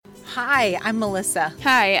Hi, I'm Melissa,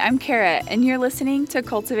 Hi, I'm Kara, and you're listening to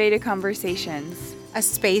Cultivated Conversations. a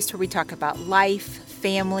space where we talk about life,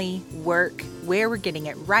 family, work, where we're getting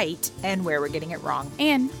it right and where we're getting it wrong.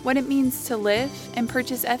 And what it means to live and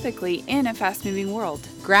purchase ethically in a fast-moving world.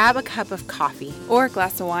 Grab a cup of coffee, Or a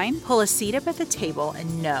glass of wine. pull a seat up at the table,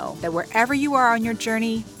 and know that wherever you are on your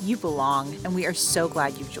journey, you belong, and we are so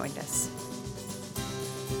glad you've joined us.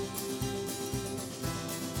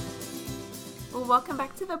 Well, welcome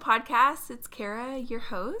back to the podcast. It's Kara, your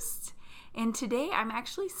host. And today I'm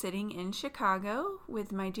actually sitting in Chicago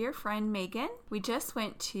with my dear friend Megan. We just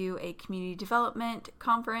went to a community development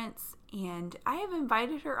conference, and I have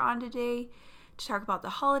invited her on today to talk about the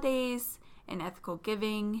holidays and ethical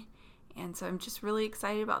giving. And so I'm just really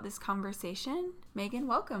excited about this conversation. Megan,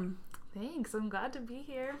 welcome. Thanks. I'm glad to be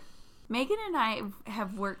here. Megan and I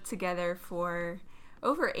have worked together for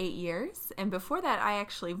over 8 years, and before that I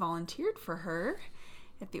actually volunteered for her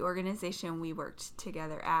at the organization we worked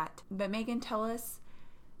together at. But Megan, tell us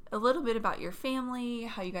a little bit about your family,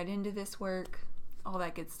 how you got into this work, all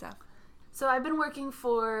that good stuff. So I've been working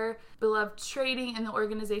for Beloved Trading in the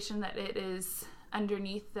organization that it is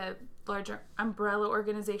underneath, the larger umbrella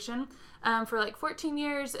organization, for like 14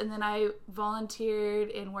 years, and then I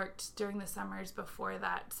volunteered and worked during the summers before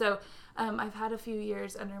that. So I've had a few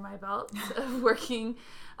years under my belt of working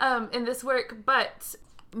in this work. But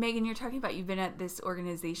Megan, you're talking about you've been at this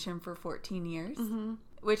organization for 14 years, mm-hmm.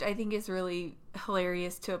 which I think is really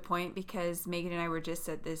hilarious to a point, because Megan and I were just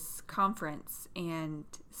at this conference, and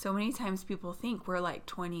so many times people think we're like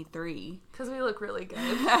 23. Because we look really good.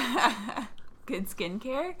 Good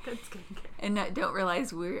skincare. Good skincare. And don't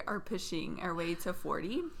realize we are pushing our way to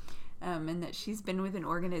 40, and that she's been with an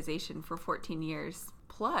organization for 14 years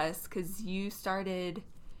plus, because you started...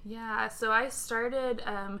 Yeah, so I started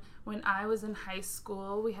when I was in high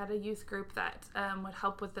school. We had a youth group that would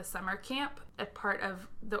help with the summer camp. A part of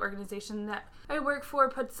the organization that I work for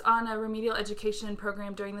puts on a remedial education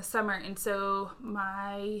program during the summer. And so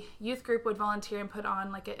my youth group would volunteer and put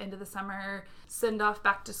on like an end of the summer send off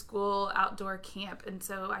back to school outdoor camp. And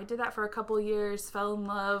so I did that for a couple years, fell in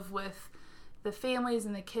love with the families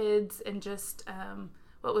and the kids and just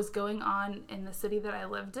what was going on in the city that I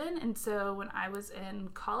lived in. And so when I was in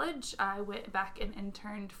college, I went back and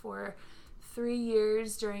interned for 3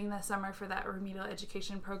 years during the summer for that remedial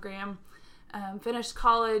education program. Finished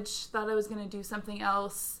college, thought I was going to do something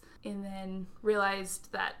else, and then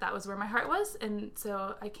realized that that was where my heart was. And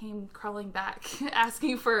so I came crawling back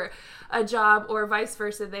asking for a job, or vice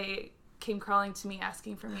versa. They came crawling to me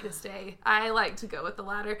asking for me to stay. I like to go with the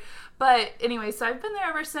latter. But anyway, so I've been there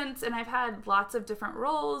ever since, and I've had lots of different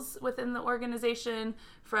roles within the organization,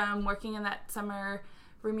 from working in that summer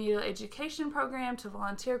remedial education program to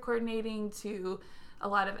volunteer coordinating to a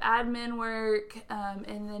lot of admin work, and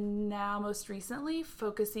then now most recently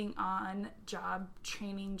focusing on job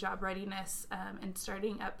training, job readiness, and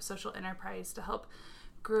starting up social enterprise to help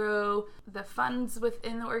grow the funds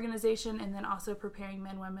within the organization, and then also preparing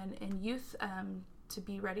men, women, and youth to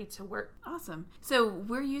be ready to work. Awesome. So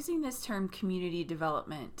we're using this term community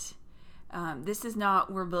development. This is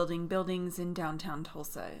not we're building buildings in downtown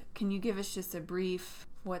Tulsa. Can you give us just a brief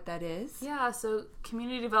what that is? Yeah, so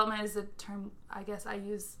community development is a term I guess I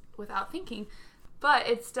use without thinking, but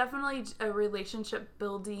it's definitely a relationship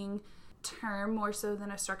building term more so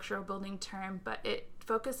than a structural building term, but it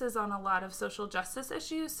focuses on a lot of social justice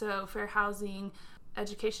issues, so fair housing,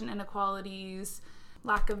 education inequalities,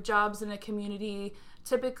 lack of jobs in a community.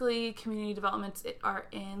 Typically, community developments are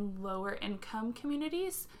in lower income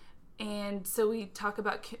communities, and so we talk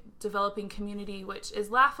about developing community, which is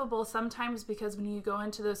laughable sometimes, because when you go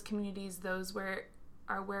into those communities, those where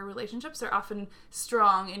relationships are often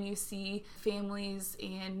strong, and you see families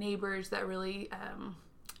and neighbors that really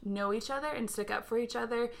know each other and stick up for each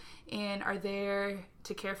other and are there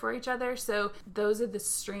to care for each other. So those are the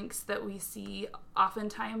strengths that we see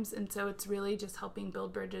oftentimes, and so it's really just helping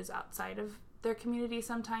build bridges outside of their community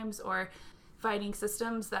sometimes, or fighting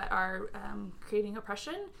systems that are creating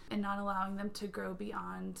oppression and not allowing them to grow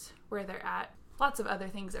beyond where they're at. Lots of other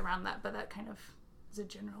things around that, but that kind of is a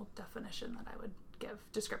general definition that I would give,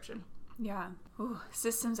 description. Yeah. Ooh,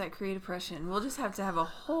 systems that create oppression. We'll just have to have a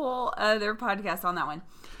whole other podcast on that one.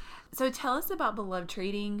 So tell us about Beloved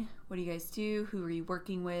Trading. What do you guys do? Who are you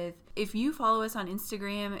working with? If you follow us on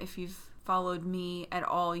Instagram, if you've followed me at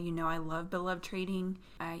all, you know I love Beloved Trading.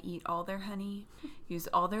 I eat all their honey, use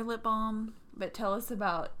all their lip balm. But tell us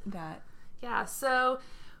about that. Yeah, so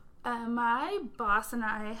my boss and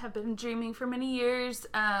I have been dreaming for many years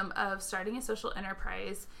of starting a social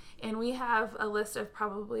enterprise, and we have a list of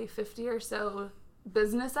probably 50 or so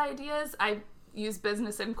business ideas. I use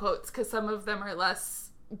business in quotes because some of them are less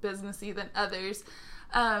businessy than others.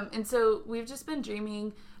 And so we've just been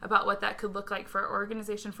dreaming about what that could look like for our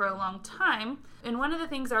organization for a long time. And one of the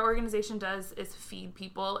things our organization does is feed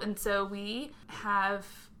people. And so we have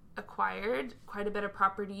acquired quite a bit of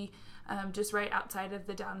property just right outside of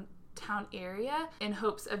the downtown area in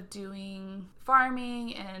hopes of doing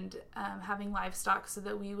farming and having livestock so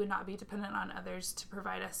that we would not be dependent on others to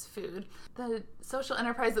provide us food. The social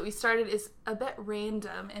enterprise that we started is a bit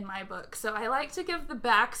random in my book, so I like to give the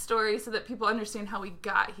backstory so that people understand how we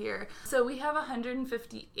got here. So we have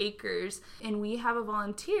 150 acres and we have a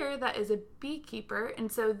volunteer that is a beekeeper,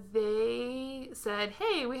 and so they said,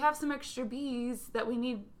 hey, we have some extra bees that we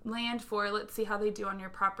need land for, let's see how they do on your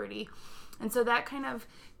property. And so that kind of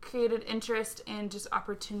created interest and just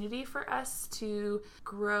opportunity for us to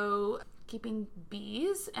grow keeping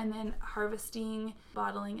bees and then harvesting,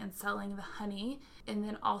 bottling, and selling the honey, and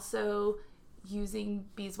then also using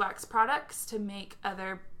beeswax products to make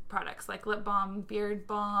other products like lip balm, beard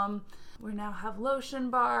balm. We now have lotion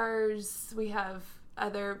bars. We have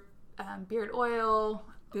other beard oil,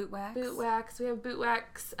 Boot wax. We have boot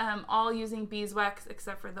wax, all using beeswax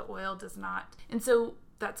except for the oil does not. And so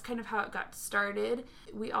that's kind of how it got started.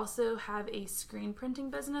 We also have a screen printing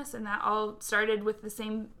business, and that all started with the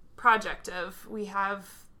same project of we have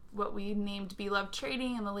what we named Be Love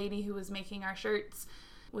Trading, and the lady who was making our shirts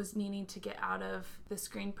was needing to get out of the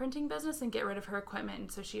screen printing business and get rid of her equipment,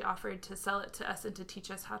 and so she offered to sell it to us and to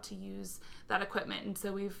teach us how to use that equipment. And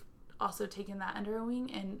so we've also taken that under our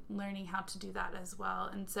wing and learning how to do that as well.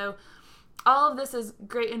 And so all of this is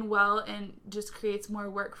great and well and just creates more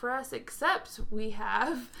work for us, except we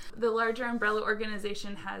have the larger umbrella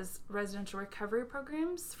organization has residential recovery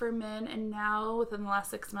programs for men, and now within the last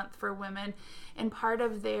 6 months for women. And part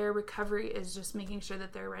of their recovery is just making sure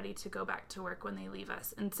that they're ready to go back to work when they leave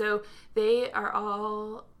us. And so they are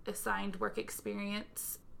all assigned work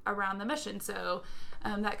experience around the mission. So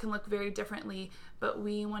that can look very differently, but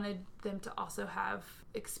we wanted them to also have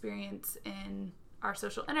experience in our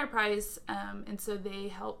social enterprise, and so they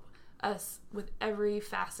help us with every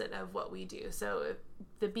facet of what we do. So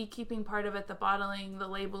the beekeeping part of it, the bottling, the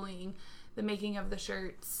labeling, the making of the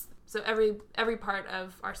shirts. So every part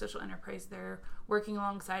of our social enterprise, they're working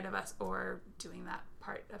alongside of us or doing that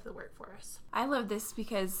part of the work for us. I love this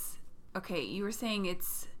because, okay, you were saying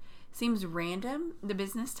seems random, the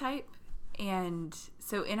business type. And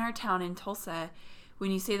so in our town in Tulsa,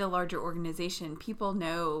 when you say the larger organization, people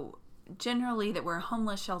know generally that we're a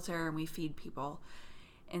homeless shelter and we feed people.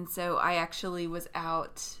 And so I actually was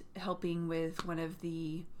out helping with one of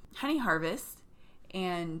the honey harvests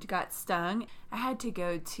and got stung. I had to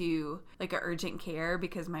go to like a urgent care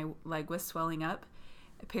because my leg was swelling up.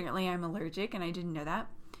 Apparently I'm allergic and I didn't know that.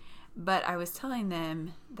 But I was telling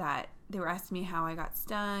them that they were asking me how I got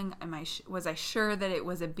stung. Was I sure that it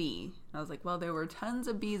was a bee? And I was like, well, there were tons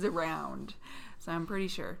of bees around, so I'm pretty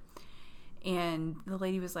sure. And the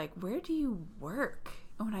lady was like, where do you work?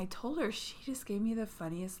 And when I told her, she just gave me the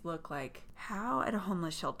funniest look, like, how at a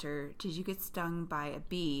homeless shelter did you get stung by a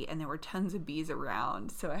bee? And there were tons of bees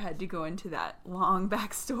around. So I had to go into that long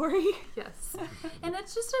backstory. Yes. And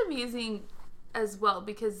it's just amazing as well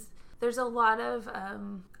because there's a lot of,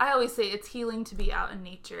 I always say it's healing to be out in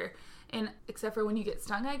nature. And except for when you get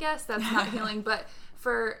stung, I guess, that's not healing. But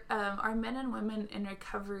for our men and women in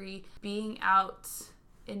recovery, being out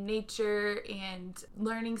in nature and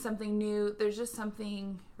learning something new, there's just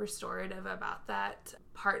something restorative about that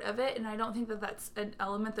part of it. And I don't think that that's an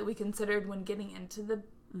element that we considered when getting into the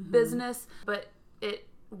business, but it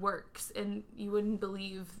works. And you wouldn't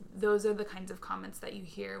believe those are the kinds of comments that you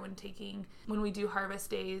hear when we do harvest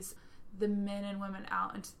days, the men and women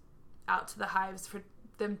out to the hives, for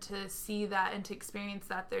them to see that and to experience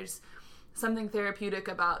that. There's something therapeutic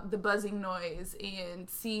about the buzzing noise and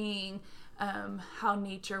seeing how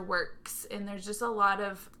nature works. And there's just a lot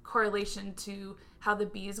of correlation to how the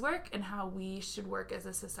bees work and how we should work as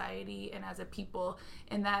a society and as a people.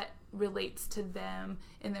 And that relates to them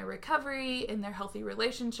in their recovery, in their healthy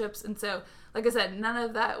relationships. And so, like I said, none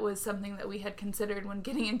of that was something that we had considered when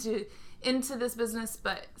getting into this business,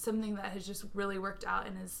 but something that has just really worked out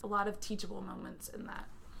and is a lot of teachable moments in that.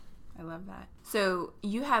 I love that. So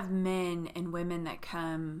you have men and women that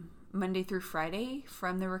come Monday through Friday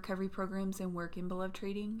from the recovery programs and work in Be Love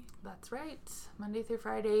Trading? That's right. Monday through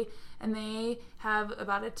Friday. And they have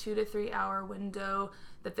about a 2 to 3 hour window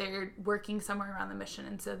that they're working somewhere around the mission.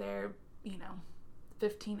 And so they're,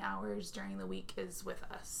 15 hours during the week is with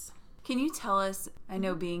us. Can you tell us, I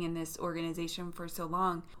know being in this organization for so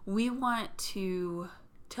long, we want to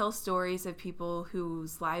tell stories of people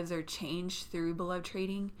whose lives are changed through Be Love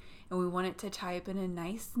Trading. and we want it to tie up in a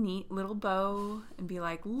nice, neat little bow and be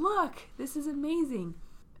like, look, this is amazing.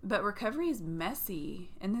 But recovery is messy,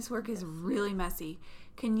 and this work is really messy.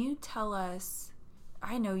 Can you tell us,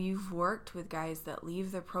 I know you've worked with guys that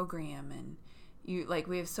leave the program, and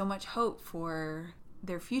we have so much hope for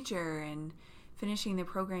their future and finishing the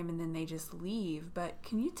program, and then they just leave. But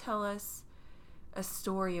can you tell us a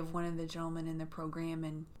story of one of the gentlemen in the program,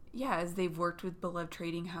 and as they've worked with Beloved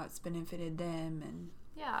Trading, how it's benefited them and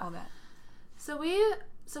all that? So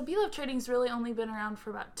Beloved Trading's really only been around for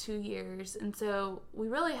about 2 years, and so we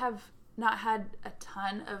really have not had a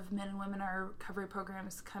ton of men and women in our recovery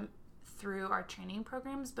programs come through our training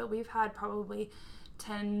programs, but we've had probably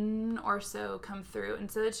 10 or so come through,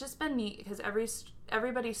 and so it's just been neat because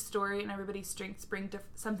everybody's story and everybody's strengths bring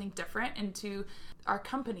something different into our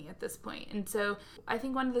company at this point. And so I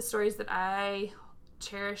think one of the stories that I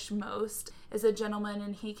cherish most is a gentleman,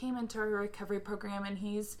 and he came into our recovery program, and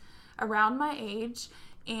he's around my age,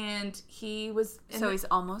 and he was he's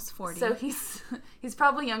almost 40. So he's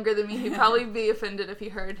probably younger than me. He'd probably be offended if he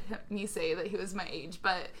heard me say that he was my age,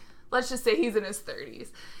 but let's just say he's in his 30s.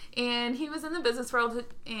 And he was in the business world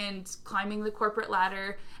and climbing the corporate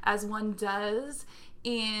ladder as one does,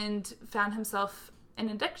 and found himself in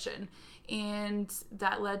addiction, and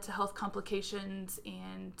that led to health complications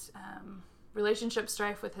and relationship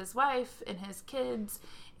strife with his wife and his kids,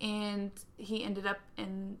 and he ended up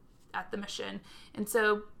at the mission. And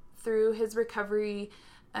so through his recovery,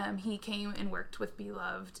 he came and worked with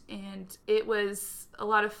Beloved, and it was a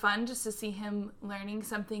lot of fun just to see him learning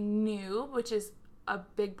something new, which is a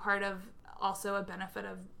big part of also a benefit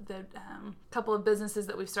of the couple of businesses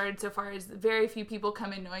that we've started so far. Is very few people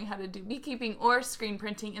come in knowing how to do beekeeping or screen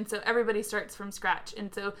printing, and so everybody starts from scratch.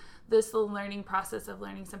 And so this little learning process of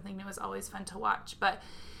learning something new is always fun to watch. But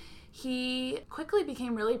he quickly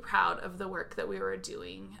became really proud of the work that we were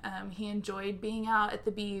doing. He enjoyed being out at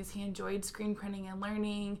the bees. He enjoyed screen printing and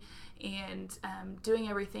learning and doing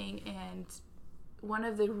everything. And one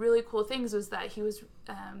of the really cool things was that he was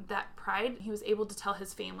that pride he was able to tell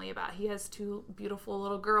his family about. He has 2 beautiful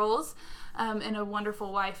little girls and a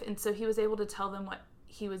wonderful wife, and so he was able to tell them what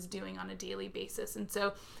he was doing on a daily basis. And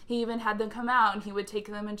so he even had them come out, and he would take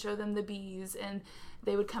them and show them the bees, and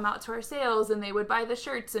they would come out to our sales, and they would buy the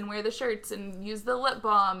shirts and wear the shirts and use the lip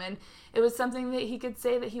balm, and it was something that he could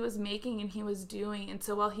say that he was making and he was doing. And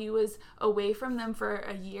so while he was away from them for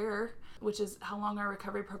a year, which is how long our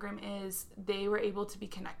recovery program is, they were able to be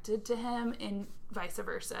connected to him and vice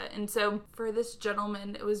versa. And so for this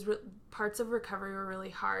gentleman, it was parts of recovery were really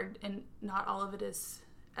hard, and not all of it is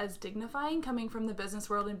as dignifying, coming from the business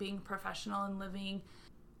world and being professional and living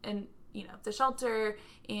in the shelter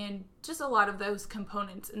and just a lot of those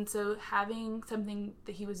components. And so having something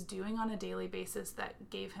that he was doing on a daily basis that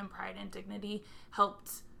gave him pride and dignity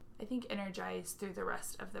helped, I think, energize through the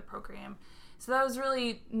rest of the program. So that was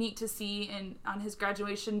really neat to see. And on his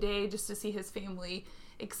graduation day, just to see his family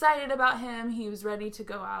excited about him, he was ready to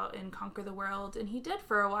go out and conquer the world, and he did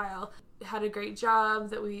for a while. Had a great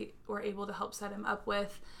job that we were able to help set him up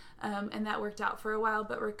with, and that worked out for a while.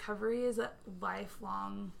 But recovery is a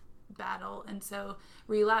lifelong battle, and so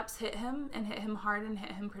relapse hit him hard and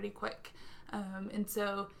hit him pretty quick, and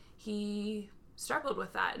so he struggled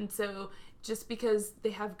with that. And so just because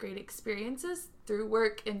they have great experiences through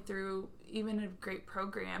work and through even a great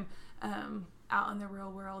program, out in the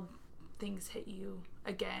real world, things hit you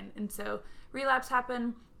again. And so relapse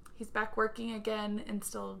happened. He's back working again and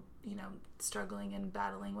still, struggling and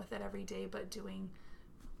battling with it every day, but doing,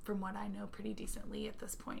 from what I know, pretty decently at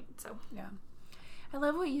this point. So yeah. I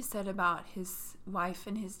love what you said about his wife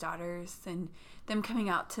and his daughters and them coming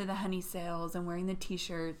out to the honey sales and wearing the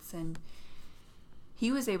t-shirts, and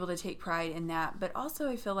he was able to take pride in that. But also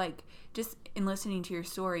I feel like just in listening to your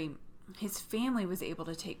story, his family was able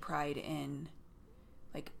to take pride in,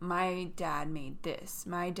 like, my dad made this.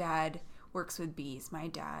 My dad works with bees. My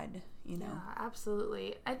dad, Yeah,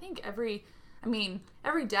 absolutely. I think every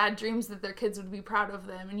dad dreams that their kids would be proud of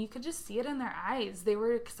them, and you could just see it in their eyes. They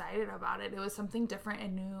were excited about it. It was something different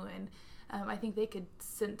and new, and I think they could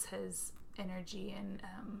sense his energy and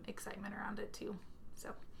excitement around it too. So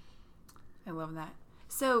I love that.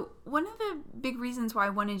 So one of the big reasons why I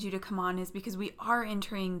wanted you to come on is because we are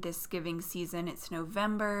entering this giving season. It's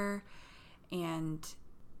November, and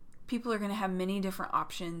people are going to have many different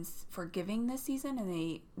options for giving this season,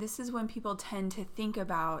 and this is when people tend to think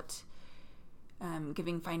about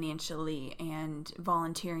giving financially and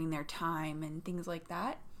volunteering their time and things like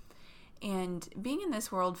that. And being in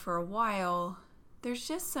this world for a while, there's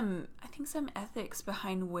just some ethics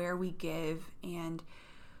behind where we give, and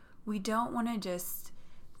we don't want to just,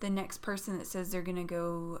 the next person that says they're going to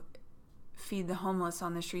go feed the homeless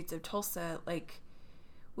on the streets of Tulsa, like,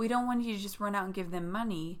 we don't want you to just run out and give them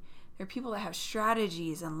money. There are people that have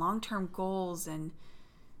strategies and long-term goals and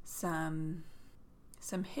some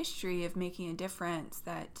history of making a difference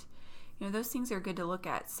that, those things are good to look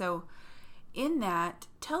at. So in that,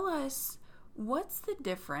 tell us, what's the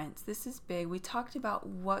difference? This is big. We talked about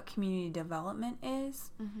what community development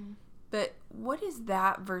is, but what is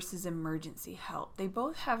that versus emergency help? They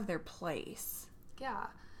both have their place. Yeah.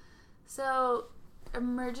 So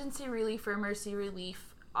emergency relief or mercy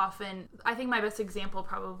relief, often, I think my best example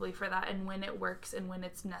probably for that and when it works and when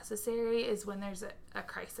it's necessary is when there's a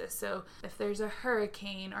crisis. So if there's a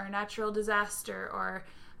hurricane or a natural disaster or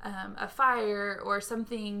a fire or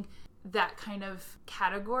something, that kind of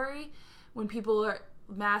category, when people are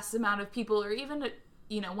mass amount of people or even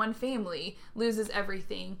one family loses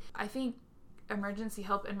everything, I think emergency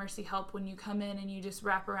help and mercy help, when you come in and you just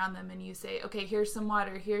wrap around them and you say, okay, here's some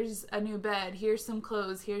water, here's a new bed, here's some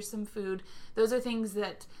clothes, here's some food. Those are things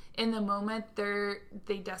that in the moment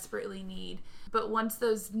they desperately need. But once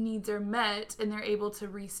those needs are met and they're able to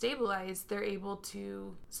restabilize, they're able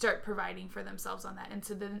to start providing for themselves on that. And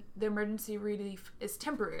so the emergency relief is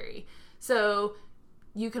temporary. So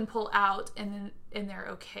you can pull out and they're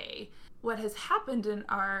okay. What has happened in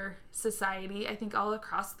our society, I think all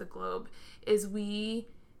across the globe, is we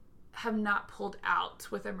have not pulled out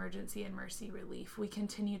with emergency and mercy relief. We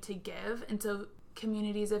continue to give. And so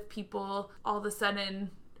communities of people all of a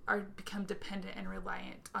sudden become dependent and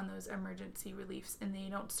reliant on those emergency reliefs, and they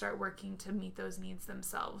don't start working to meet those needs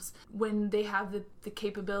themselves when they have the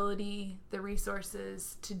capability, the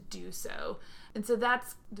resources to do so. And so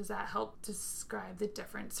does that help describe the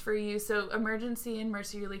difference for you? So emergency and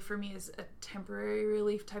mercy relief for me is a temporary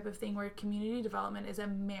relief type of thing, where community development is a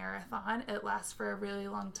marathon. It lasts for a really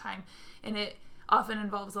long time, and it often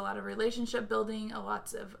involves a lot of relationship building,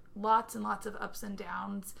 lots and lots of ups and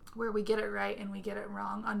downs, where we get it right and we get it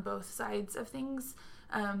wrong on both sides of things,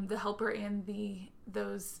 the helper and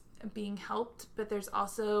those being helped. But there's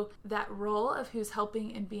also that role of who's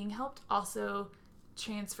helping and being helped also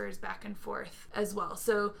transfers back and forth as well.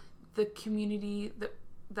 So the community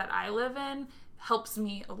that I live in helps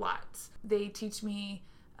me a lot. They teach me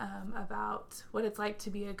about what it's like to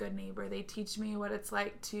be a good neighbor. They teach me what it's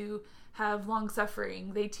like to have long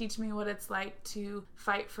suffering. They teach me what it's like to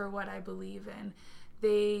fight for what I believe in.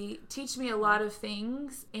 They teach me a lot of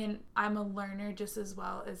things, and I'm a learner just as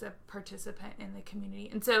well as a participant in the community.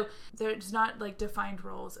 And so there's not like defined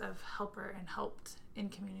roles of helper and helped in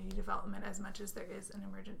community development as much as there is in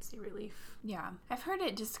emergency relief. Yeah. I've heard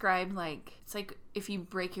it described like, it's like if you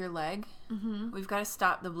break your leg, we've got to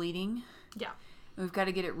stop the bleeding. Yeah. We've got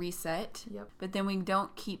to get it reset. Yep. But then we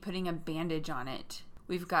don't keep putting a bandage on it.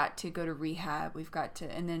 We've got to go to rehab. You've got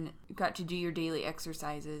to do your daily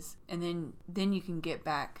exercises, and then you can get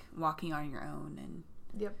back walking on your own. And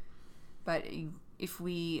yep. But if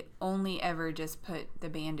we only ever just put the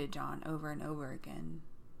bandage on over and over again,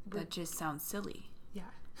 that just sounds silly.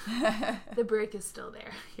 Yeah. The break is still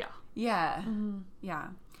there. Yeah. Yeah. Mm-hmm. Yeah.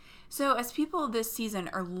 So as people this season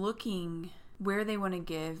are looking where they want to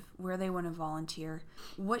give, where they want to volunteer,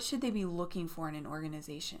 what should they be looking for in an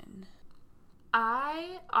organization?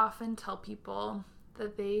 I often tell people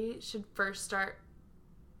that they should first start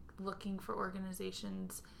looking for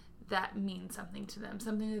organizations that mean something to them,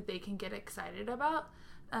 something that they can get excited about.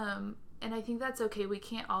 And I think that's okay. We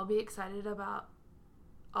can't all be excited about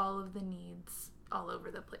all of the needs all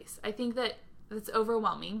over the place. I think that it's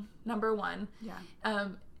overwhelming, number one. Yeah.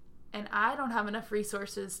 And I don't have enough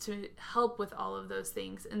resources to help with all of those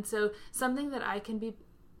things. And so something that I can be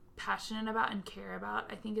passionate about and care about,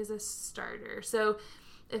 I think, is a starter. So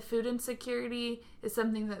if food insecurity is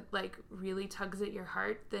something that like really tugs at your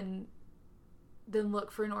heart, then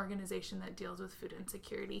look for an organization that deals with food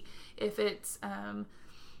insecurity. If it's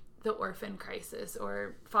the orphan crisis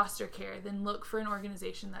or foster care, then look for an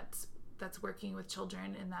organization that's working with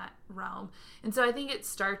children in that realm. And so I think it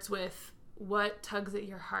starts with what tugs at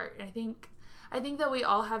your heart. And I think that we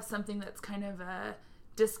all have something that's kind of a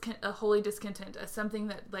holy discontent, something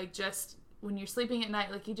that like just when you're sleeping at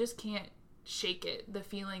night, like you just can't shake it, the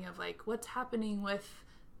feeling of like what's happening with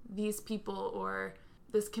these people or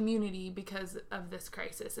this community because of this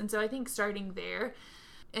crisis. And so I think starting there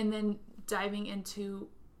and then diving into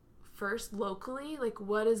first locally, like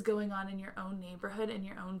what is going on in your own neighborhood and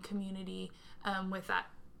your own community with that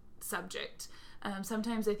subject.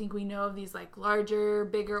 Sometimes I think we know of these like larger,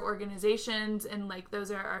 bigger organizations, and like those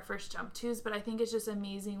are our first jump tos, but I think it's just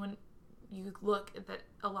amazing when you look at that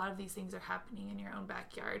a lot of these things are happening in your own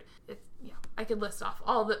backyard. It's, I could list off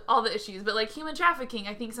all the issues, but like human trafficking,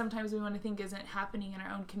 I think sometimes we want to think isn't happening in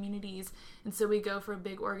our own communities. And so we go for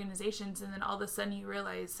big organizations, and then all of a sudden you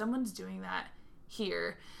realize someone's doing that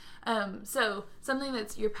here. So something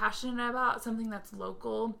that's you're passionate about, something that's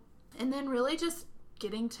local, and then really just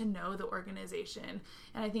getting to know the organization.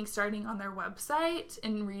 And I think starting on their website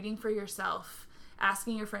and reading for yourself,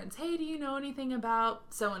 asking your friends, hey, do you know anything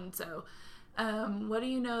about so-and-so? What do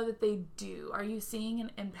you know that they do? Are you seeing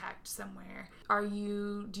an impact somewhere?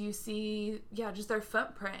 Do you see, just their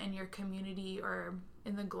footprint in your community or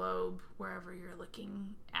in the globe, wherever you're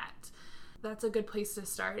looking at? That's a good place to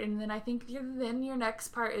start. And then I think then your next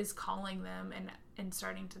part is calling them and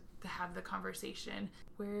starting to have the conversation,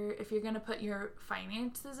 where if you're going to put your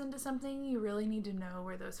finances into something, you really need to know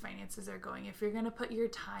where those finances are going. If you're going to put your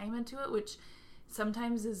time into it, which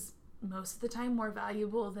sometimes is most of the time more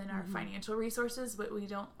valuable than our financial resources, but we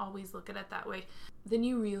don't always look at it that way, then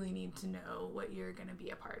you really need to know what you're going to be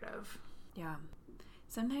a part of. Yeah.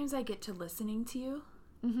 Sometimes I get to listening to you,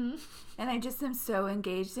 Mm-hmm. and I just am so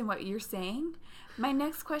engaged in what you're saying. My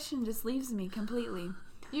next question just leaves me completely.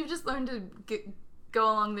 You've just learned to go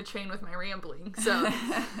along the train with my rambling, so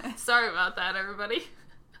sorry about that, everybody.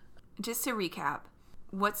 Just to recap,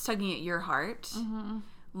 what's tugging at your heart? Mm-hmm.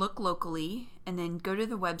 Look locally, and then go to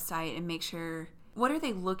the website and make sure, what are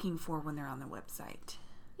they looking for when they're on the website?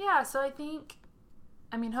 Yeah, so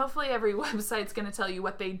hopefully every website's going to tell you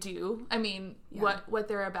what they do. What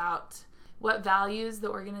they're about, what values the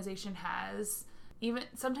organization has.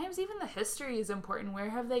 Sometimes even the history is important. Where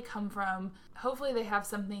have they come from? Hopefully they have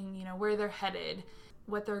something, where they're headed,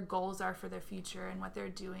 what their goals are for their future and what they're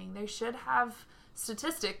doing. They should have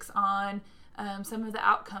statistics on some of the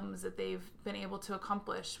outcomes that they've been able to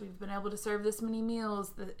accomplish. We've been able to serve this many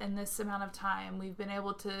meals in this amount of time. We've been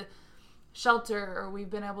able to shelter, or we've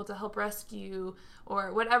been able to help rescue,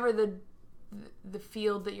 or whatever the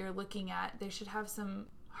field that you're looking at. They should have some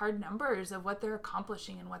hard numbers of what they're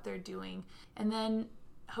accomplishing and what they're doing. And then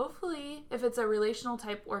hopefully if it's a relational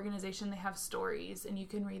type organization, they have stories, and you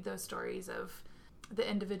can read those stories of the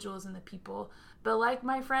individuals and the people. But like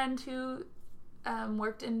my friend who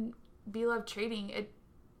worked in Be Love Trading, it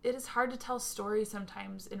is hard to tell stories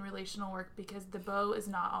sometimes in relational work because the bow is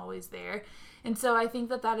not always there. And so I think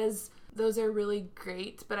those are really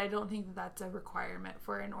great, but I don't think that that's a requirement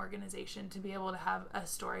for an organization to be able to have a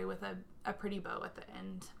story with a pretty bow at the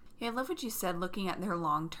end. Yeah, I love what you said, looking at their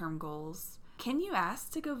long-term goals. Can you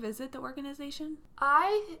ask to go visit the organization?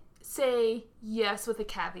 I say yes with a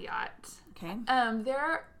caveat. Okay. There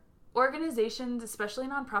are organizations, especially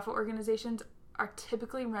nonprofit organizations, are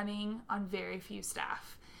typically running on very few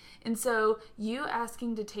staff. And so you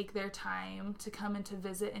asking to take their time to come and to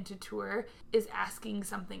visit and to tour is asking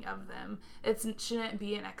something of them. It shouldn't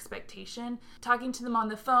be an expectation. Talking to them on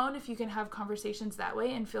the phone, if you can have conversations that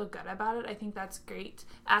way and feel good about it, I think that's great.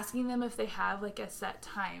 Asking them if they have like a set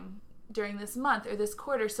time during this month or this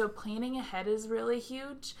quarter. So planning ahead is really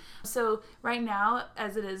huge. So right now,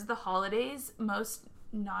 as it is the holidays, most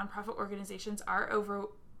nonprofit organizations are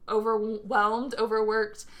overwhelmed,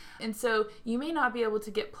 overworked, and so you may not be able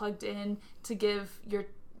to get plugged in to give your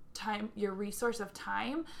time, your resource of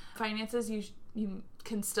time. Finances, you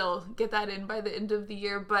can still get that in by the end of the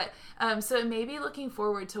year, but so it may be looking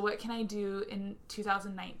forward to what can I do in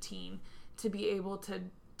 2019 to be able to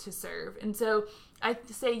serve. And so I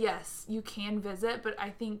say yes, you can visit, but I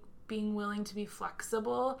think being willing to be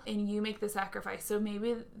flexible and you make the sacrifice. So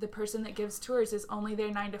maybe the person that gives tours is only there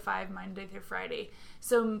 9 to 5, Monday through Friday.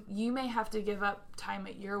 So you may have to give up time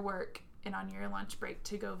at your work and on your lunch break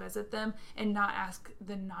to go visit them and not ask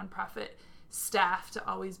the nonprofit staff to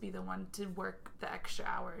always be the one to work the extra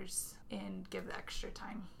hours and give the extra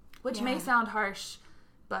time, which may sound harsh,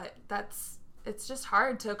 but it's just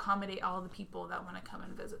hard to accommodate all the people that want to come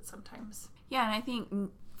and visit sometimes. Yeah, and I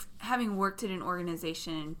think having worked at an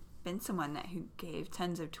organization and been someone who gave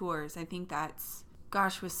tons of tours, I think that's,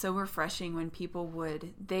 was so refreshing when people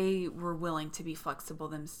they were willing to be flexible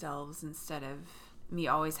themselves instead of me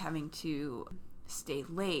always having to stay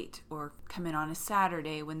late or come in on a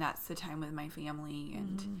Saturday when that's the time with my family.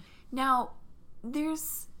 And now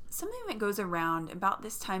there's something that goes around about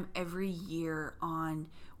this time every year on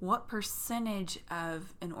what percentage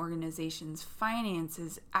of an organization's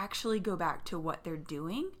finances actually go back to what they're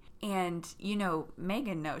doing. And,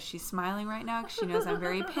 Megan knows. She's smiling right now because she knows I'm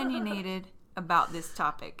very opinionated about this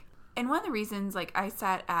topic. And one of the reasons, I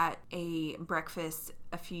sat at a breakfast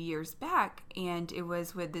a few years back, and it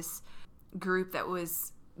was with this group that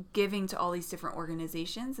was giving to all these different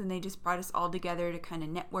organizations, and they just brought us all together to kind of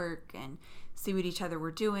network and see what each other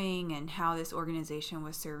were doing and how this organization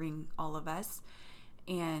was serving all of us.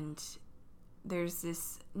 And there's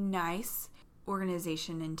this nice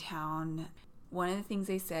organization in town. One of the things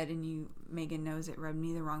they said, and Megan knows it rubbed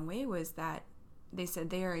me the wrong way, was that they said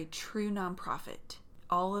they are a true nonprofit.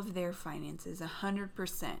 All of their finances,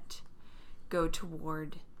 100%, go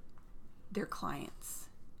toward their clients.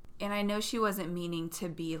 And I know she wasn't meaning to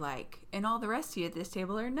be like, and all the rest of you at this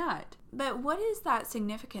table are not. But what is that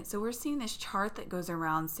significant? So we're seeing this chart that goes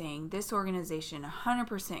around saying this organization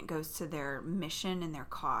 100% goes to their mission and their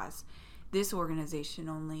cause. This organization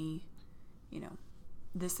only,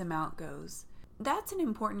 this amount goes. That's an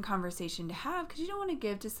important conversation to have, because you don't want to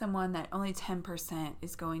give to someone that only 10%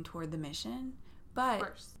 is going toward the mission.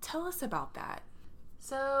 But tell us about that.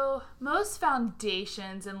 So most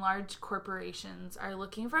foundations and large corporations are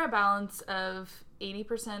looking for a balance of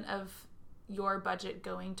 80% of your budget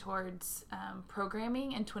going towards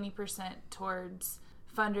programming and 20% towards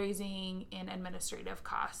fundraising and administrative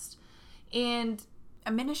cost. And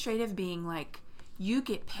administrative being like you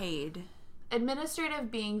get paid.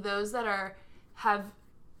 Administrative being those that have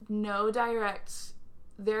no direct,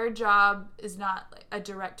 their job is not a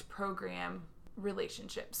direct program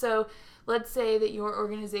relationship. So let's say that your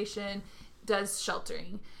organization does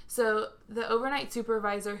sheltering. So the overnight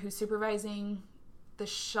supervisor who's supervising the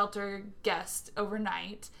shelter guest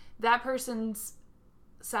overnight, that person's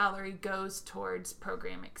salary goes towards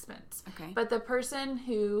program expense. Okay. But the person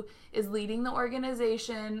who is leading the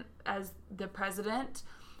organization as the president,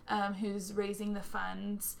 who's raising the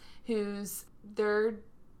funds, who's their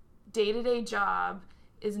day-to-day job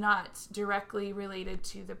is not directly related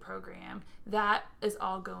to the program, that is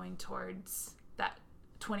all going towards that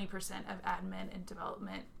 20% of admin and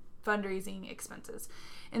development fundraising expenses.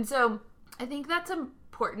 And so I think that's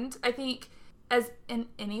important. I think as in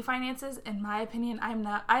any finances, in my opinion,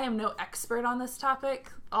 I am no expert on this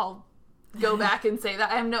topic. I'll go back and say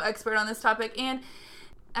that I am no expert on this topic, and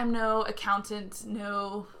I'm no accountant,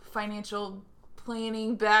 no financial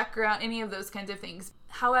planning background, any of those kinds of things.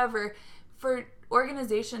 However, for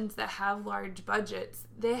organizations that have large budgets,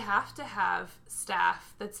 they have to have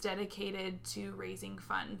staff that's dedicated to raising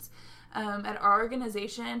funds. At our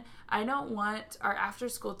organization, I don't want our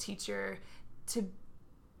after-school teacher to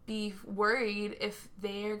be worried if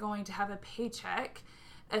they are going to have a paycheck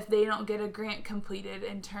if they don't get a grant completed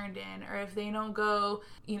and turned in, or if they don't go,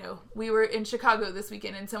 we were in Chicago this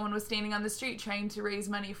weekend and someone was standing on the street trying to raise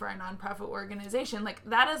money for a nonprofit organization. Like,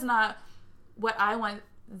 that is not what I want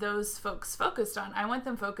those folks focused on. I want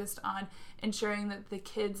them focused on ensuring that the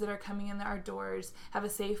kids that are coming in our doors have a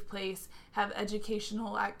safe place, have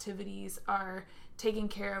educational activities, are taken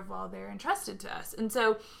care of while they're entrusted to us. And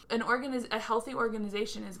so a healthy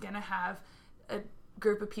organization is going to have a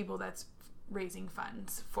group of people that's raising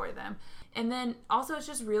funds for them. And then also, it's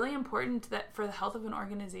just really important that for the health of an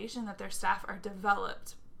organization, that their staff are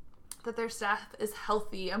developed, that their staff is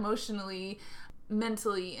healthy emotionally,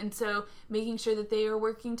 mentally. And so making sure that they are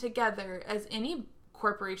working together as any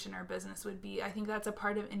corporation or business would be. I think that's a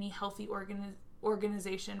part of any healthy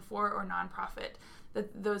organization for or nonprofit,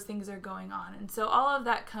 that those things are going on. And so all of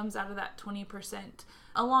that comes out of that 20%,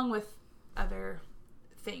 along with other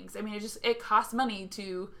things. I mean, it costs money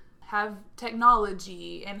to have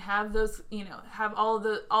technology and have those, have all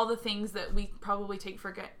the things that we probably take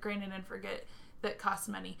for granted and forget that costs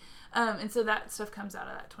money. And so that stuff comes out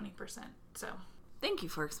of that 20%. So thank you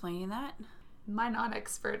for explaining that. My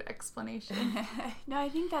non-expert explanation. No, I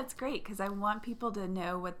think that's great, because I want people to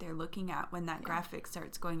know what they're looking at when that graphic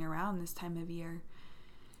starts going around this time of year.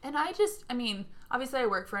 And obviously I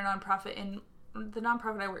work for a nonprofit, and the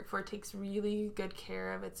nonprofit I work for takes really good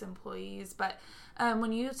care of its employees. But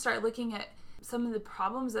when you start looking at some of the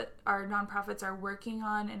problems that our nonprofits are working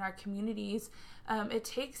on in our communities, it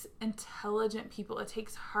takes intelligent people. It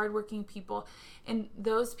takes hardworking people. And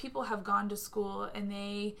those people have gone to school, and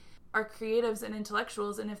they are creatives and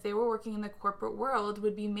intellectuals. And if they were working in the corporate world,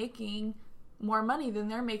 would be making more money than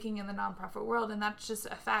they're making in the nonprofit world. And that's just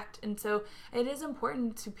a fact. And so it is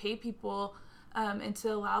important to pay people and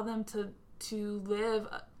to allow them to live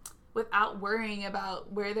without worrying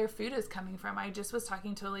about where their food is coming from. I just was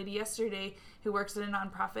talking to a lady yesterday who works at a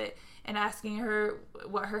nonprofit and asking her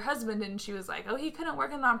what her husband did, and she was like, he couldn't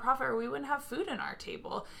work in a nonprofit or we wouldn't have food on our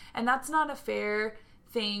table. And that's not a fair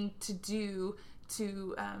thing to do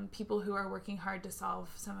to people who are working hard to solve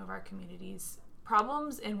some of our community's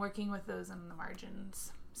problems and working with those on the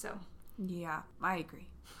margins. So yeah, I agree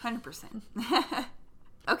 100%.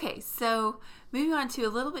 Okay, so moving on to a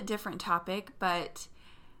little bit different topic, but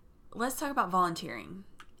let's talk about volunteering.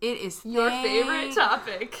 It is Your favorite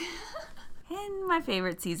topic. And my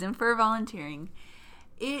favorite season for volunteering.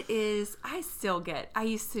 It is, I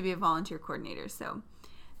used to be a volunteer coordinator, so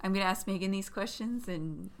I'm going to ask Megan these questions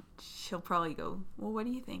and she'll probably go, well, what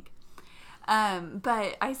do you think?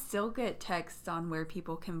 But I still get texts on where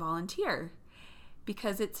people can volunteer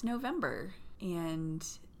because it's November and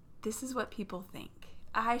this is what people think.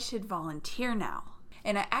 I should volunteer now.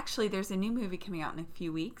 And there's a new movie coming out in a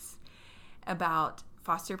few weeks about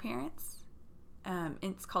foster parents.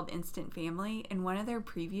 It's called Instant Family, and one of their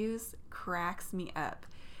previews cracks me up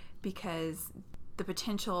because the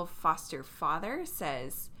potential foster father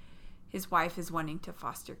says his wife is wanting to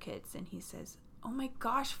foster kids, and he says, oh my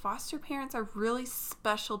gosh, foster parents are really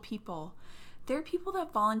special people. They're people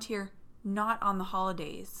that volunteer not on the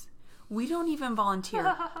holidays. We don't even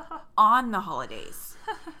volunteer on the holidays.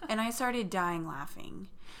 And I started dying laughing.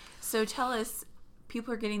 So tell us,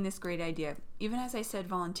 people are getting this great idea. Even as I said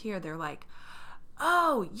volunteer, they're like,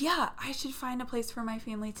 oh, yeah, I should find a place for my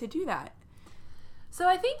family to do that. So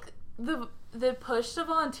I think the push to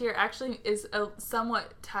volunteer actually is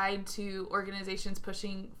somewhat tied to organizations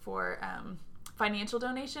pushing for financial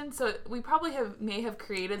donations. So we probably may have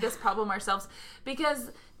created this problem ourselves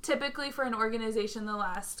because typically for an organization, the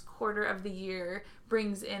last quarter of the year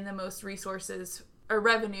brings in the most resources or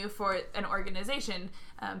revenue for an organization.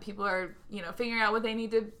 People are, figuring out what they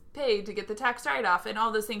need to pay to get the tax write-off and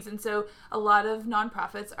all those things. And so a lot of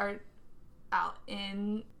nonprofits are out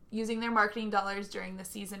in using their marketing dollars during the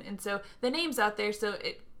season. And so the name's out there, so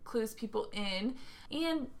it clues people in.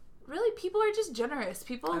 And really, people are just generous.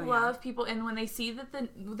 People love people. And when they see that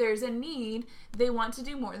there's a need, they want to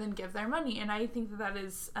do more than give their money. And I think that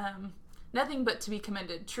is nothing but to be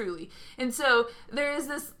commended, truly. And so there is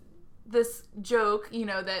this joke,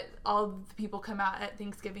 that all the people come out at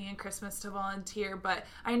Thanksgiving and Christmas to volunteer, but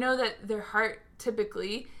I know that their heart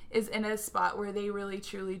typically is in a spot where they really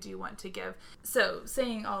truly do want to give. So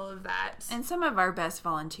saying all of that. And some of our best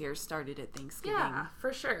volunteers started at Thanksgiving. Yeah,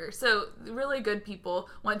 for sure. So really good people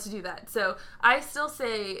want to do that. So I still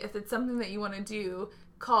say if it's something that you want to do,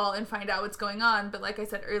 call and find out what's going on. But like I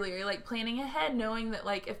said earlier, like planning ahead, knowing that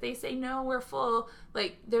like if they say no, we're full,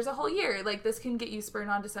 like there's a whole year, like this can get you spurred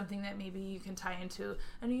on to something that maybe you can tie into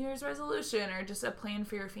a New Year's resolution or just a plan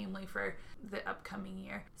for your family for the upcoming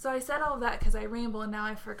year. So I said all of that because I ramble and now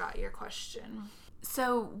I forgot your question.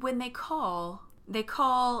 So when they call,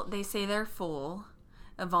 they say they're full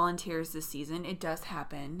of volunteers this season. It does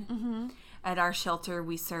happen. Mm-hmm. At our shelter,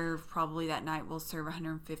 we serve, probably that night, we'll serve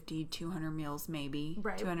 150, 200 meals maybe,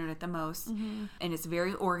 right. 200 at the most. Mm-hmm. And it's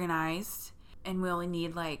very organized, and we only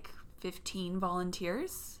need like 15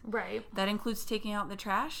 volunteers. Right. That includes taking out the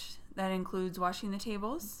trash. That includes washing the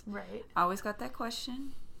tables. Right. I always got that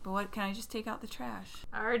question. But what, can I just take out the trash?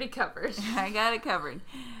 Already covered. I got it covered.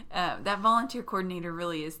 That volunteer coordinator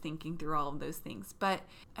really is thinking through all of those things. But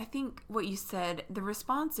I think what you said, the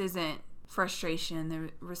response isn't frustration. The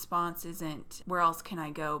response isn't, where else can I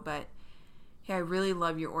go? But, hey, I really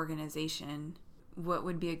love your organization. What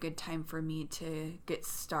would be a good time for me to get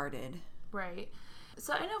started? Right.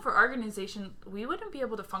 So I know for our organization, we wouldn't be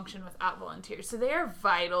able to function without volunteers. So they are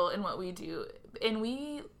vital in what we do. And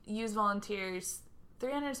we use volunteers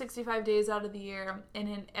 365 days out of the year, and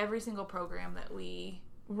in every single program that we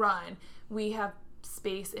run, we have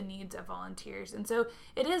space and needs of volunteers. And so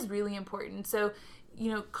it is really important. So,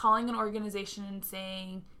 calling an organization and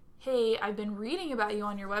saying, hey, I've been reading about you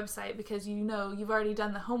on your website because you've already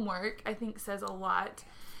done the homework, I think says a lot.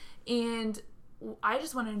 And I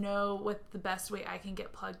just want to know what the best way I can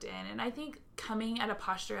get plugged in. And I think coming at a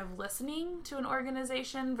posture of listening to an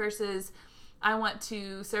organization versus I want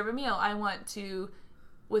to serve a meal, I want to,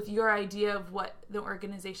 with your idea of what the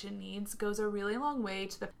organization needs, goes a really long way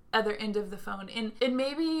to the other end of the phone. And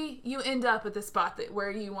maybe you end up at the spot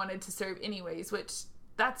where you wanted to serve anyways, which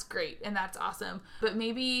that's great and that's awesome. But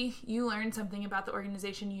maybe you learned something about the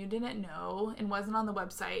organization you didn't know and wasn't on the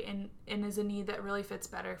website and is a need that really fits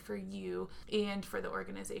better for you and for the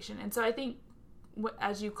organization. And so I think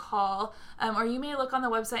as you call, or you may look on the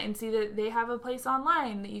website and see that they have a place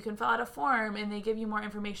online that you can fill out a form and they give you more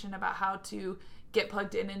information about how to get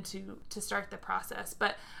plugged in and to start the process.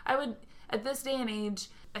 But I would, at this day and age,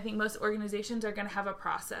 I think most organizations are going to have a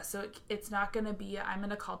process. So it's not going to be, I'm going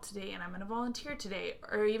to call today and I'm going to volunteer today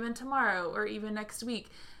or even tomorrow or even next week.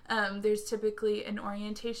 There's typically an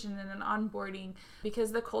orientation and an onboarding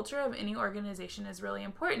because the culture of any organization is really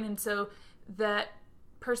important. And so that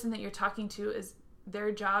person that you're talking to is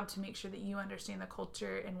their job to make sure that you understand the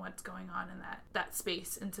culture and what's going on in that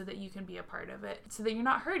space, and so that you can be a part of it, so that you're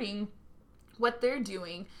not hurting what they're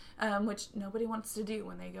doing, which nobody wants to do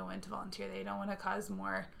when they go in to volunteer. They don't want to cause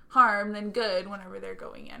more harm than good whenever they're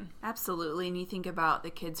going in. Absolutely. And you think about the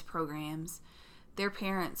kids' programs, their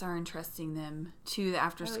parents are entrusting them to the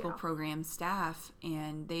after-school program staff,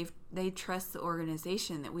 and they trust the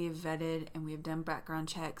organization that we have vetted, and we have done background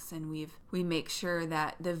checks, and we make sure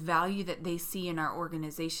that the value that they see in our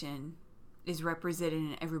organization is represented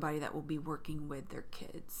in everybody that will be working with their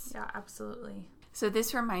kids. Yeah, absolutely. So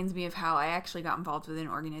this reminds me of how I actually got involved with an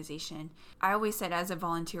organization. I always said, as a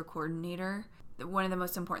volunteer coordinator, that one of the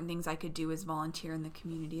most important things I could do is volunteer in the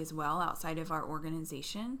community as well, outside of our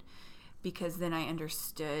organization, because then I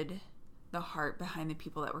understood the heart behind the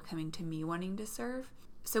people that were coming to me wanting to serve.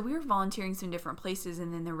 So we were volunteering some different places,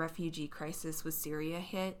 and then the refugee crisis with Syria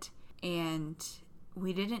hit, and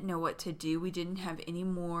we didn't know what to do. We didn't have any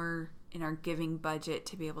more in our giving budget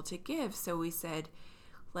to be able to give. So we said,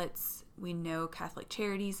 we know Catholic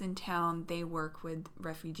Charities in town, they work with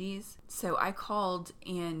refugees. So I called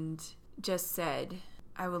and just said,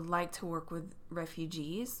 I would like to work with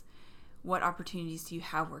refugees. What opportunities do you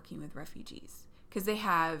have working with refugees? Because they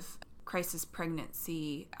have crisis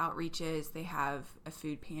pregnancy outreaches, they have a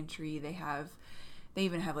food pantry, they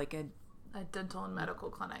even have like a dental and medical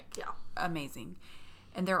clinic. Yeah. Amazing.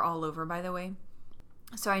 And they're all over, by the way.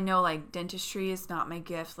 So I know, like, dentistry is not my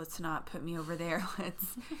gift. Let's not put me over there.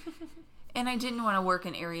 And I didn't want to work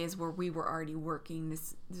in areas where we were already working.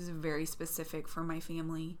 This is very specific for my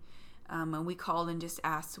family. And we called and just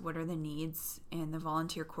asked, what are the needs? And the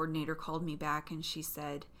volunteer coordinator called me back, and she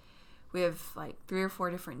said, we have like 3 or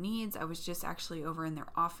 4 different needs. I was just actually over in their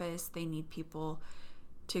office. They need people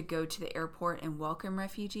to go to the airport and welcome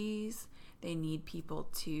refugees. They need people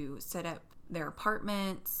to set up their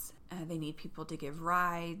apartments. They need people to give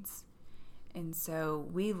rides. And so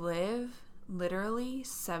we live literally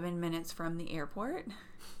 7 minutes from the airport.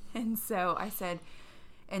 And so I said,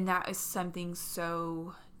 and that is something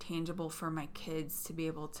so tangible for my kids to be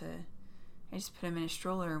able to, I just put them in a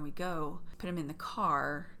stroller and we go, put them in the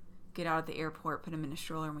car, get out of the airport, put them in a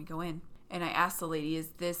stroller and we go in. And I asked the lady,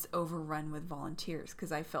 is this overrun with volunteers?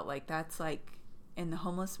 Because I felt like that's like in the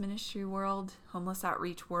homeless ministry world, homeless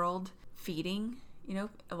outreach world, feeding. You know,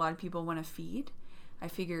 a lot of people want to feed. I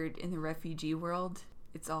figured in the refugee world,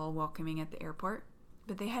 it's all welcoming at the airport.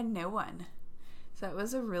 But they had no one. So it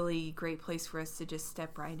was a really great place for us to just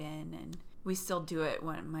step right in. And we still do it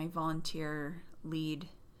when my volunteer leader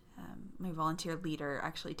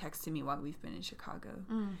actually texted me while we've been in Chicago.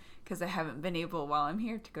 Because I haven't been able while I'm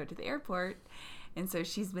here to go to the airport. And so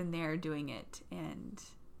she's been there doing it and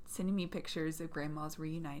sending me pictures of grandmas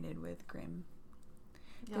reunited with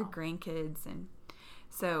their grandkids. And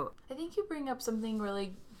so I think you bring up something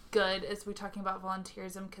really good as we're talking about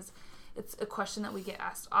volunteerism, because it's a question that we get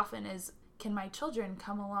asked often is, can my children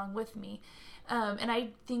come along with me? And I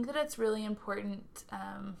think that it's really important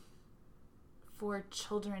for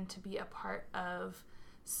children to be a part of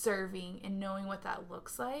serving and knowing what that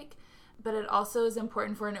looks like. But it also is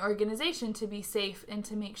important for an organization to be safe and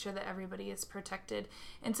to make sure that everybody is protected.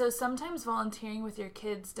 And so sometimes volunteering with your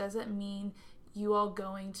kids doesn't mean you all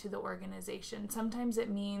going to the organization. Sometimes it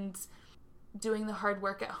means doing the hard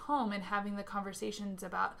work at home and having the conversations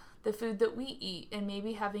about the food that we eat, and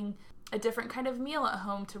maybe having a different kind of meal at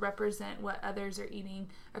home to represent what others are eating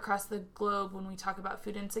across the globe when we talk about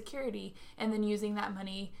food insecurity, and then using that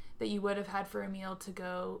money that you would have had for a meal to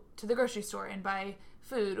go to the grocery store and buy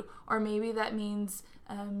food. Or maybe that means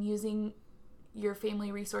using your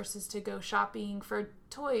family resources to go shopping for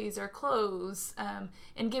toys or clothes,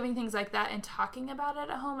 and giving things like that and talking about it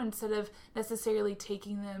at home instead of necessarily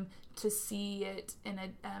taking them to see it in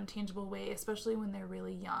a tangible way, especially when they're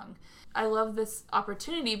really young. I love this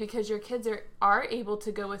opportunity because your kids are able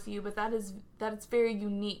to go with you, but that is very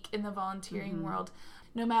unique in the volunteering world.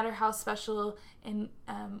 No matter how special and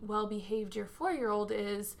well-behaved your 4-year-old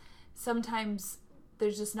is, sometimes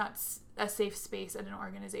there's just not a safe space at an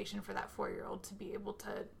organization for that 4-year-old to be able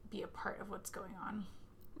to be a part of what's going on.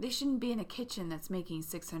 They shouldn't be in a kitchen that's making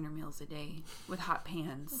 600 meals a day with hot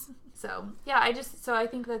pans. So, yeah, I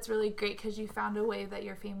think that's really great because you found a way that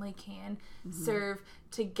your family can serve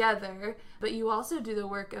together, but you also do the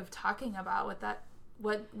work of talking about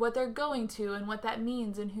what they're going to and what that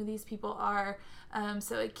means and who these people are.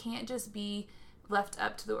 So it can't just be left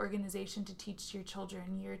up to the organization to teach your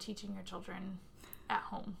children. You're teaching your children at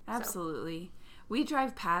home. Absolutely. So. We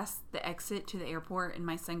drive past the exit to the airport and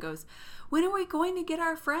my son goes, when are we going to get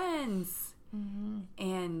our friends?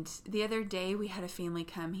 And the other day we had a family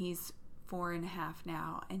come. He's 4.5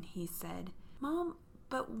 now. And he said, Mom,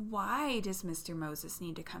 but why does Mr. Moses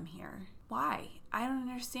need to come here? Why? I don't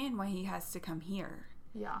understand why he has to come here.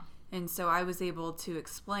 Yeah. And so I was able to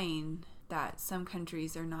explain that some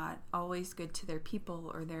countries are not always good to their people,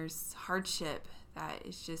 or there's hardship that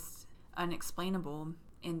is just unexplainable,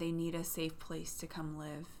 and they need a safe place to come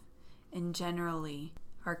live. And generally,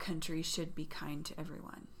 our country should be kind to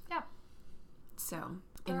everyone. Yeah. So,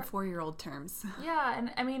 in 4-year-old terms. Yeah,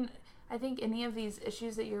 and I mean, I think any of these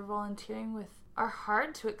issues that you're volunteering with are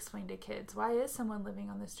hard to explain to kids. Why is someone living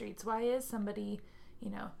on the streets? Why is somebody,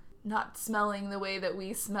 not smelling the way that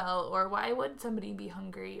we smell? Or why would somebody be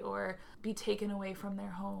hungry or be taken away from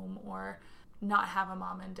their home or not have a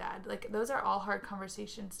mom and dad? Like, those are all hard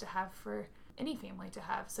conversations to have for any family to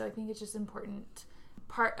have. So I think it's just important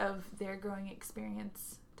part of their growing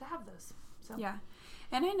experience to have those. So yeah.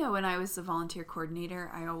 And I know when I was the volunteer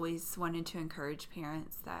coordinator, I always wanted to encourage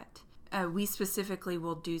parents that we specifically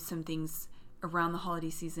will do some things around the holiday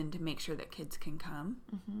season to make sure that kids can come.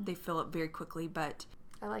 Mm-hmm. They fill up very quickly, but...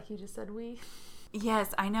 I like you just said we.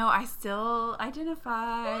 Yes, I know. I still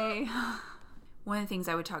identify. One of the things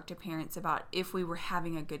I would talk to parents about if we were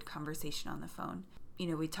having a good conversation on the phone,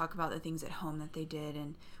 we talk about the things at home that they did.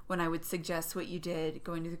 And when I would suggest what you did,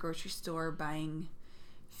 going to the grocery store, buying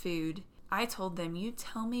food, I told them, you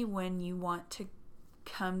tell me when you want to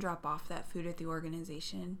come drop off that food at the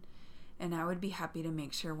organization, and I would be happy to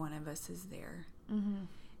make sure one of us is there. Mm-hmm.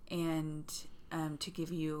 And to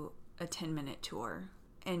give you a 10-minute tour.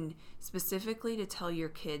 And specifically to tell your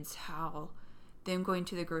kids how them going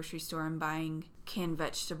to the grocery store and buying canned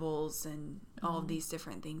vegetables and all of these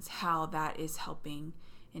different things, how that is helping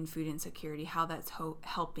in food insecurity, how that's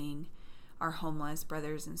helping our homeless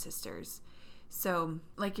brothers and sisters. So,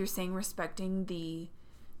 like you're saying, respecting the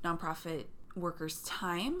nonprofit workers'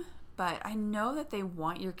 time, but I know that they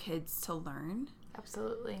want your kids to learn.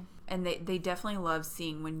 Absolutely. And they definitely love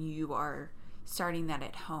seeing when you are starting that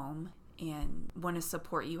at home and want to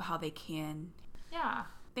support you how they can. Yeah.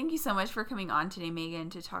 Thank you so much for coming on today, Megan,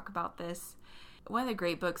 to talk about this. One of the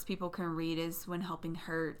great books people can read is When Helping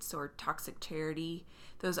Hurts or Toxic Charity.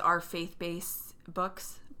 Those are faith-based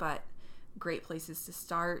books, but great places to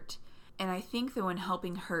start. And I think that When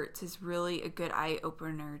Helping Hurts is really a good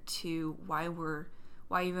eye-opener to why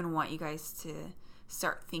I even want you guys to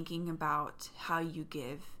start thinking about how you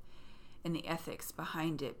give and the ethics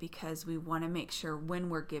behind it, because we want to make sure when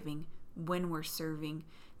we're giving, when we're serving,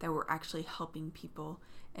 that we're actually helping people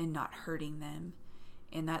and not hurting them.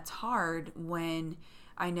 And that's hard when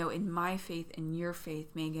I know in my faith and your faith,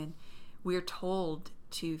 Megan, we're told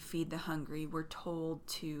to feed the hungry. We're told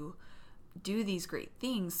to do these great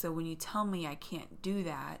things. So when you tell me I can't do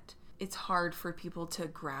that, it's hard for people to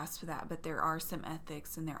grasp that. But there are some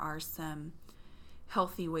ethics and there are some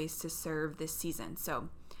healthy ways to serve this season. So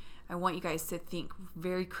I want you guys to think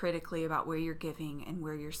very critically about where you're giving and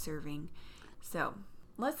where you're serving. So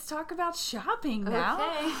let's talk about shopping now.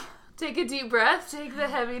 Okay. Take a deep breath, take the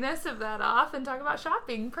heaviness of that off, and talk about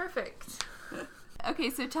shopping. Perfect. Okay,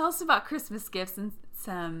 so tell us about Christmas gifts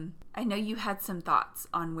and I know you had some thoughts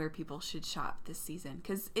on where people should shop this season,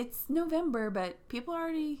 because it's November, but people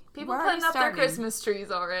putting up their Christmas trees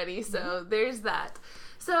already, so there's that.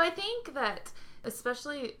 So I think that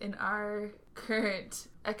especially in our current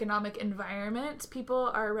economic environment, people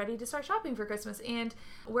are ready to start shopping for Christmas, and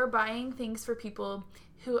we're buying things for people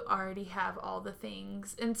who already have all the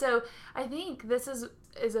things. And so I think this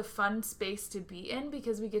is a fun space to be in,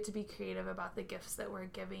 because we get to be creative about the gifts that we're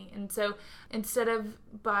giving. And so instead of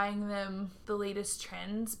buying them the latest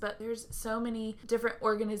trends, but there's so many different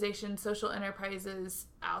organizations, social enterprises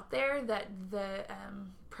out there that the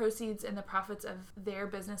proceeds and the profits of their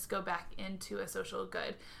business go back into a social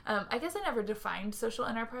good. I guess I never defined social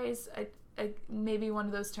enterprise. Maybe one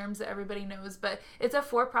of those terms that everybody knows, but it's a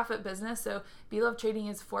for-profit business. So Be Love Trading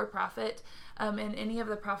is for-profit, and any of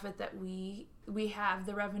the profit that we have,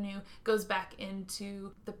 the revenue goes back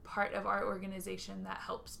into the part of our organization that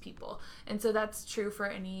helps people. And so that's true for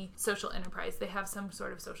any social enterprise. They have some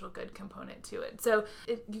sort of social good component to it. So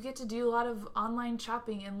you get to do a lot of online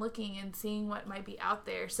shopping and looking and seeing what might be out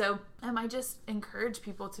there. So I just encourage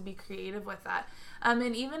people to be creative with that.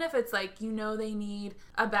 And even if it's like, they need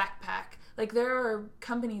a backpack, like there are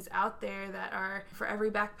companies out there that are, for every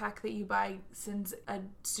backpack that you buy, sends a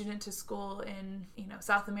student to school in,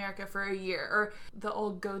 South America for a year, or the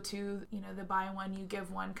old go-to, the buy one, you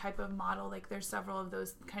give one type of model. Like there's several of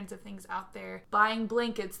those kinds of things out there. Buying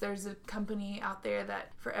blankets, there's a company out there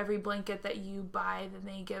that for every blanket that you buy, then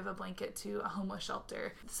they give a blanket to a homeless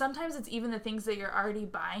shelter. Sometimes it's even the things that you're already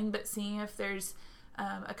buying, but seeing if there's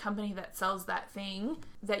a company that sells that thing,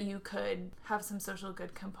 that you could have some social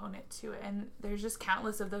good component to it. And there's just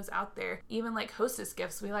countless of those out there. Even like hostess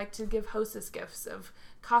gifts. We like to give hostess gifts of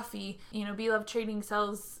coffee. You know, Be Love Trading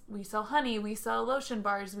we sell honey, we sell lotion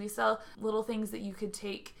bars, we sell little things that you could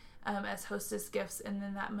take as hostess gifts, and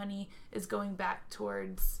then that money is going back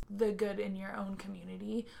towards the good in your own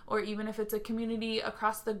community, or even if it's a community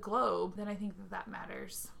across the globe, then I think that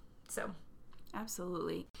matters. So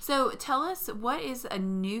absolutely. So tell us, what is a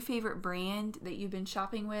new favorite brand that you've been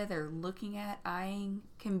shopping with or looking at, eyeing?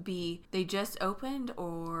 Can be they just opened,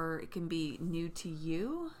 or it can be new to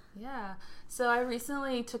you. Yeah. So I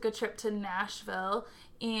recently took a trip to Nashville,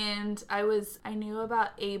 and I knew about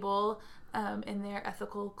Able in their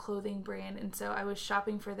ethical clothing brand, and so I was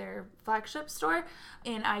shopping for their flagship store,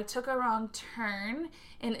 and I took a wrong turn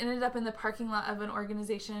and ended up in the parking lot of an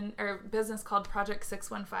organization or business called Project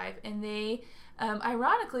 615, and they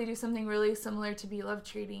ironically do something really similar to Be Love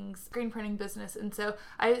Trading's screen printing business. And so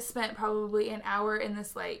I spent probably an hour in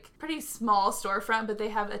this like pretty small storefront, but they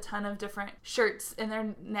have a ton of different shirts, and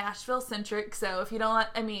they're Nashville centric. So if you don't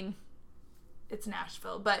it's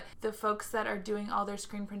Nashville, but the folks that are doing all their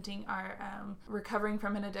screen printing are recovering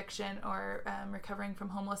from an addiction or recovering from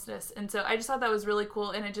homelessness. And so I just thought that was really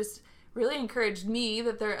cool, and it just really encouraged me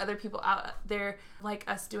that there are other people out there like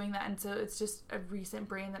us doing that. And so it's just a recent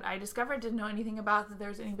brand that I discovered, didn't know anything about, that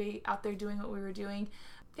there's anybody out there doing what we were doing.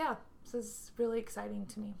 Yeah, so it's really exciting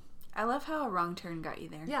to me. I love how a wrong turn got you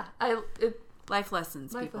there. Yeah, Life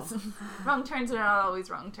lessons, people. Wrong turns are not always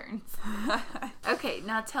wrong turns. Okay,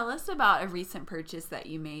 now tell us about a recent purchase that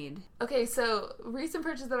you made. Okay, so recent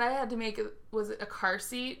purchase that I had to make was a car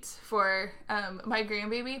seat for my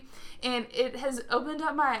grandbaby, and it has opened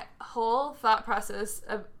up my whole thought process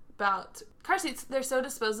about car seats. They're so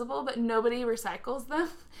disposable, but nobody recycles them.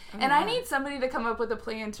 And I need somebody to come up with a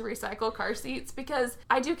plan to recycle car seats, because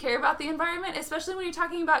I do care about the environment, especially when you're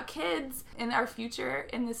talking about kids and our future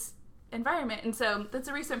in this environment. And so that's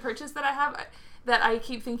a recent purchase that I have that I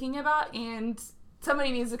keep thinking about, and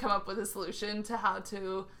somebody needs to come up with a solution to how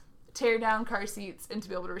to tear down car seats and to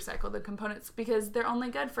be able to recycle the components, because they're only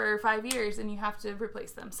good for 5 years and you have to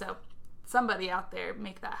replace them. So somebody out there,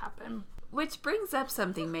 make that happen. Which brings up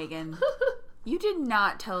something, Megan. You did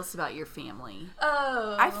not tell us about your family.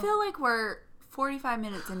 Oh. I feel like we're 45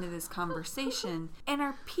 minutes into this conversation, and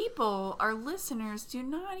our listeners do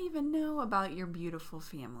not even know about your beautiful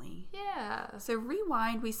family. Yeah. So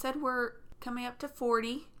rewind. We said we're coming up to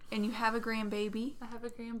 40, and you have a grandbaby. I have a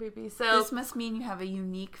grandbaby. So this must mean you have a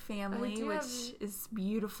unique family, which is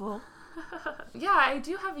beautiful. Yeah, I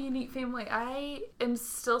do have a unique family. I am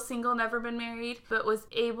still single, never been married, but was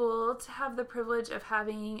able to have the privilege of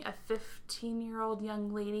having a 15-year-old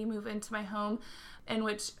young lady move into my home, in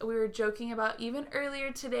which we were joking about even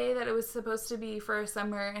earlier today that it was supposed to be for a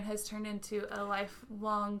summer, and has turned into a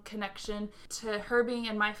lifelong connection to her being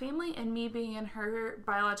in my family and me being in her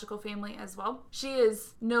biological family as well. She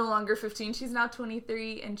is no longer 15. She's now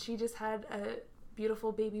 23, and she just had a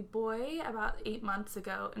beautiful baby boy about 8 months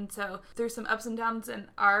ago. And so through some ups and downs in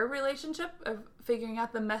our relationship of figuring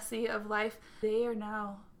out the messy of life, they are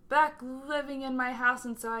now back living in my house,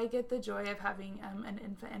 and so I get the joy of having an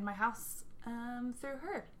infant in my house through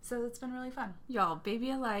her. So it's been really fun. Y'all,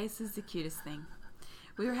 baby Elias is the cutest thing.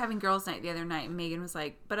 We were having girls' night the other night, and Megan was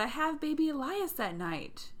like, "But I have baby Elias that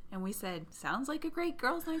night." And we said, "Sounds like a great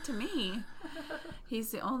girls' night to me."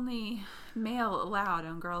 He's the only male allowed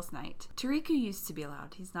on girls' night. Tariku used to be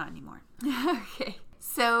allowed. He's not anymore. Okay.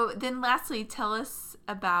 So then lastly, tell us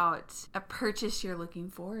about a purchase you're looking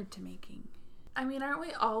forward to making. I mean, aren't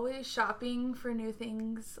we always shopping for new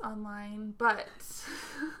things online? But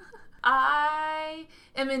I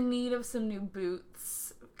am in need of some new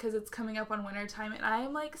boots, because it's coming up on winter time, and I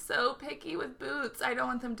am like so picky with boots. I don't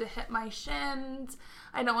want them to hit my shins.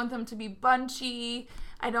 I don't want them to be bunchy.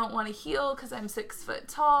 I don't want to heel because I'm 6 foot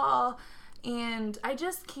tall, and I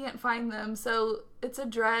just can't find them. So it's a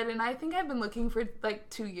dread, and I think I've been looking for like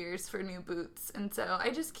 2 years for new boots, and so I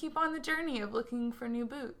just keep on the journey of looking for new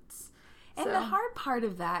boots. And the hard part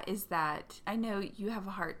of that is that I know you have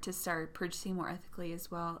a heart to start purchasing more ethically as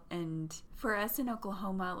well. And for us in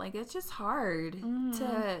Oklahoma, like, it's just hard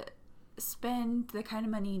to spend the kind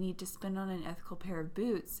of money you need to spend on an ethical pair of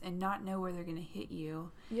boots and not know where they're going to hit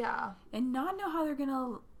you. Yeah. And not know how they're going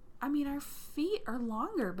to, I mean, our feet are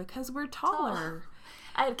longer because we're taller.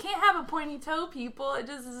 I can't have a pointy toe, people. It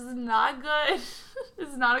just is not good.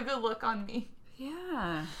 It's not a good look on me.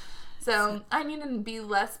 Yeah. So I need to be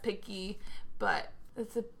less picky, but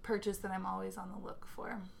it's a purchase that I'm always on the look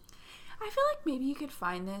for. I feel like maybe you could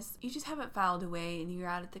find this. You just have it filed away and you're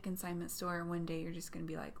out at the consignment store and one day you're just going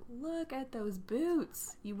to be like, look at those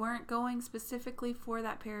boots. You weren't going specifically for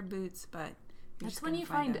that pair of boots, but that's when you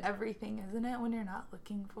find everything, isn't it? When you're not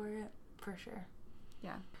looking for it, for sure.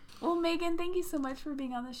 Yeah. Well, Megan, thank you so much for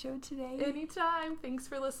being on the show today. Anytime. Thanks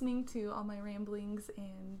for listening to all my ramblings.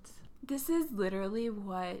 And this is literally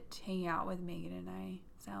what hanging out with Megan and I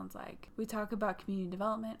sounds like. We talk about community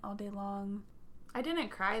development all day long. I didn't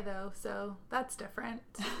cry though, so that's different.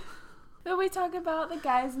 But we talk about the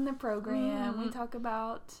guys in the program. We talk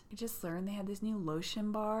about, I just learned they had this new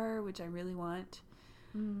lotion bar, which I really want.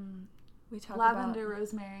 We talk Lavender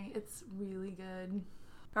rosemary. It's really good.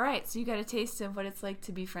 All right, so you got a taste of what it's like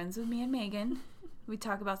to be friends with me and Megan. We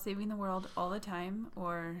talk about saving the world all the time,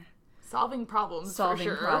 or solving problems.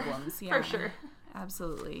 Yeah, for sure.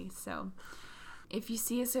 Absolutely. So if you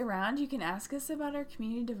see us around, you can ask us about our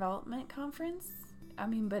community development conference.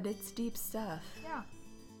 But it's deep stuff. Yeah.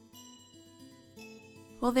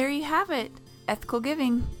 Well, there you have it. Ethical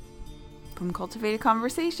giving from Cultivated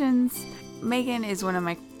Conversations. Megan is one of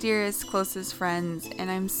my dearest, closest friends, and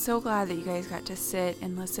I'm so glad that you guys got to sit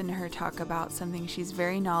and listen to her talk about something she's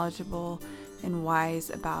very knowledgeable and wise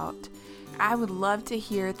about. I would love to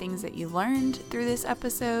hear things that you learned through this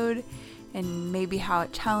episode and maybe how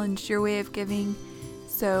it challenged your way of giving.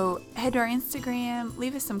 So head to our Instagram,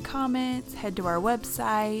 leave us some comments, head to our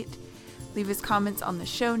website, leave us comments on the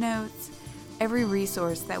show notes. Every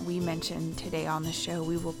resource that we mentioned today on the show,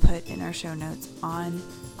 we will put in our show notes on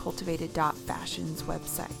cultivated.fashion's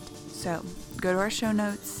website. So go to our show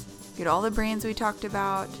notes, get all the brands we talked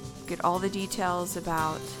about, get all the details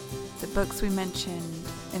about the books we mentioned,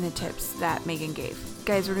 and the tips that Megan gave.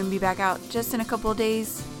 Guys, we're going to be back out just in a couple of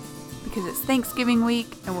days because it's Thanksgiving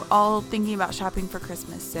week and we're all thinking about shopping for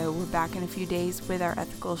Christmas. So we're back in a few days with our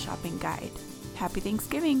ethical shopping guide. Happy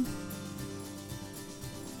Thanksgiving!